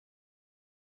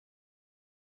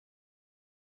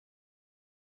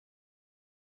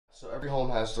So every home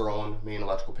has their own main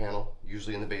electrical panel,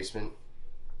 usually in the basement.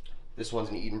 This one's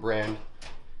an Eaton brand.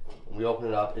 When we open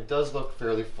it up, it does look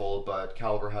fairly full, but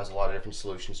Caliber has a lot of different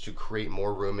solutions to create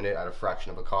more room in it at a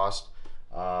fraction of a cost.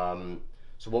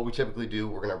 So what we typically do,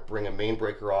 we're going to bring a main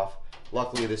breaker off.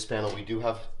 Luckily, this panel, we do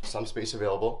have some space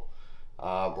available.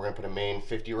 We're going to put a main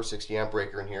 50 or 60 amp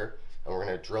breaker in here, and we're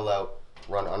going to drill out,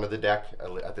 run under the deck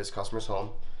at this customer's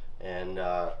home, and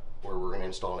where we're going to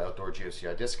install an outdoor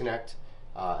GFCI disconnect,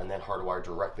 and then hardwire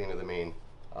directly into the main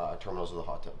terminals of the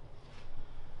hot tub.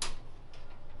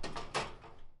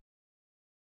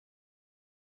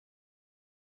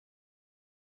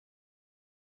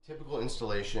 Typical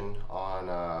installation on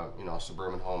a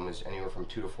suburban home is anywhere from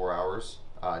 2 to 4 hours,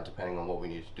 depending on what we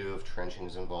need to do. If trenching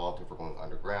is involved, if we're going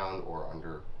underground or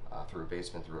under through a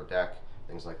basement, through a deck,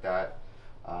 things like that.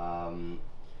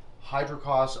 Hydro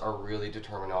costs are really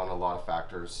determined on a lot of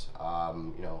factors.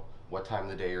 What time of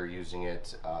the day you're using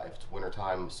it, if it's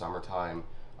wintertime, summertime,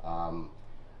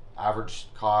 average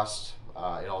cost.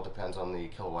 It all depends on the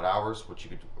kilowatt hours, which you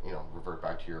could revert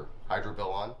back to your hydro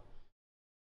bill on.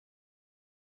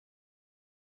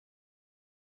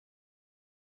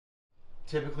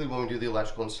 Typically, when we do the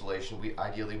electrical installation,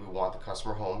 ideally we want the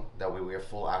customer home. That way we have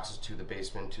full access to the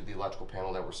basement, to the electrical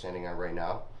panel that we're standing on right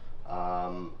now.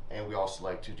 And we also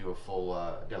like to do a full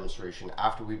demonstration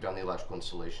after we've done the electrical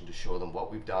installation to show them what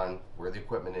we've done, where the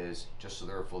equipment is, just so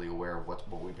they're fully aware of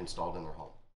what we've installed in their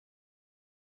home.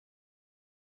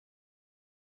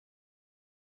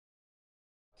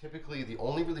 Typically, the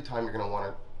only really time you're going to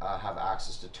want to have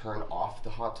access to turn off the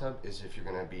hot tub is if you're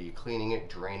going to be cleaning it,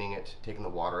 draining it, taking the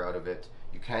water out of it.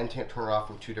 You can turn it off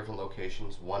from 2 different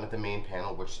locations. One at the main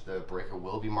panel, which the breaker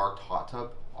will be marked hot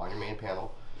tub on your main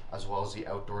panel, as well as the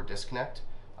outdoor disconnect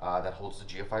that holds the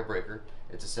GFI breaker.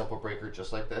 It's a simple breaker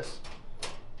just like this.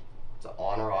 It's an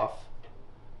on or off.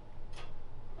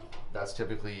 That's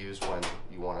typically used when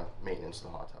you want to maintenance the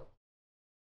hot tub.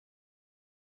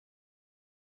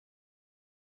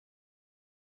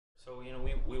 So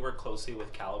we work closely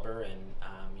with Caliber, and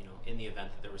in the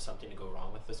event that there was something to go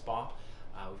wrong with the spa,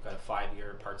 we've got a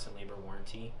 5-year parts and labor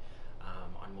warranty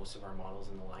on most of our models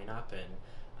in the lineup,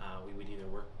 and we would either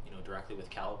work directly with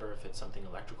Caliber if it's something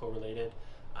electrical related,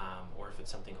 or if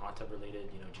it's something hot tub related.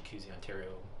 Jacuzzi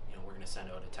Ontario, we're going to send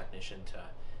out a technician to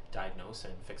diagnose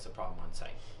and fix the problem on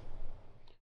site.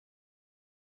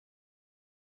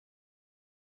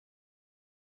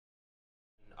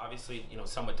 Obviously,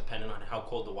 somewhat dependent on how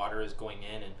cold the water is going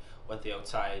in and what the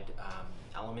outside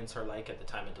elements are like at the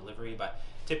time of delivery. But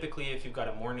typically, if you've got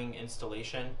a morning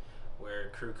installation where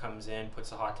crew comes in,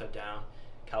 puts the hot tub down,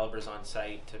 Caliber's on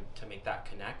site to make that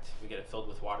connect, we get it filled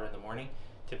with water in the morning.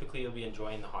 Typically, you'll be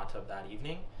enjoying the hot tub that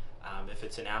evening. If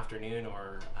it's an afternoon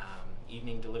or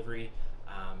evening delivery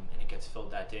and it gets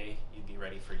filled that day, you'd be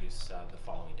ready for use the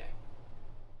following day.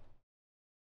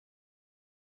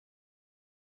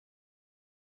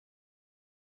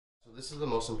 So this is the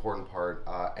most important part.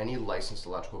 Any licensed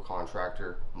electrical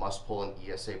contractor must pull an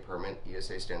ESA permit.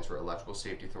 ESA stands for Electrical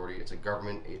Safety Authority. It's a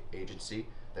government agency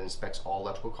that inspects all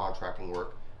electrical contracting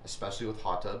work, especially with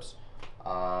hot tubs.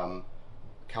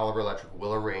 Caliber Electric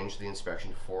will arrange the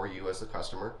inspection for you as the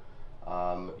customer.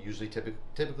 Usually,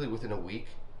 typically within a week,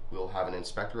 we'll have an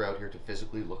inspector out here to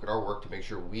physically look at our work to make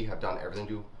sure we have done everything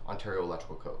to Ontario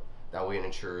Electrical Code. That way it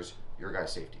ensures your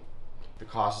guys' safety. The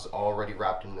cost is already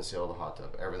wrapped in the sale of the hot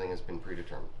tub. Everything has been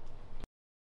predetermined.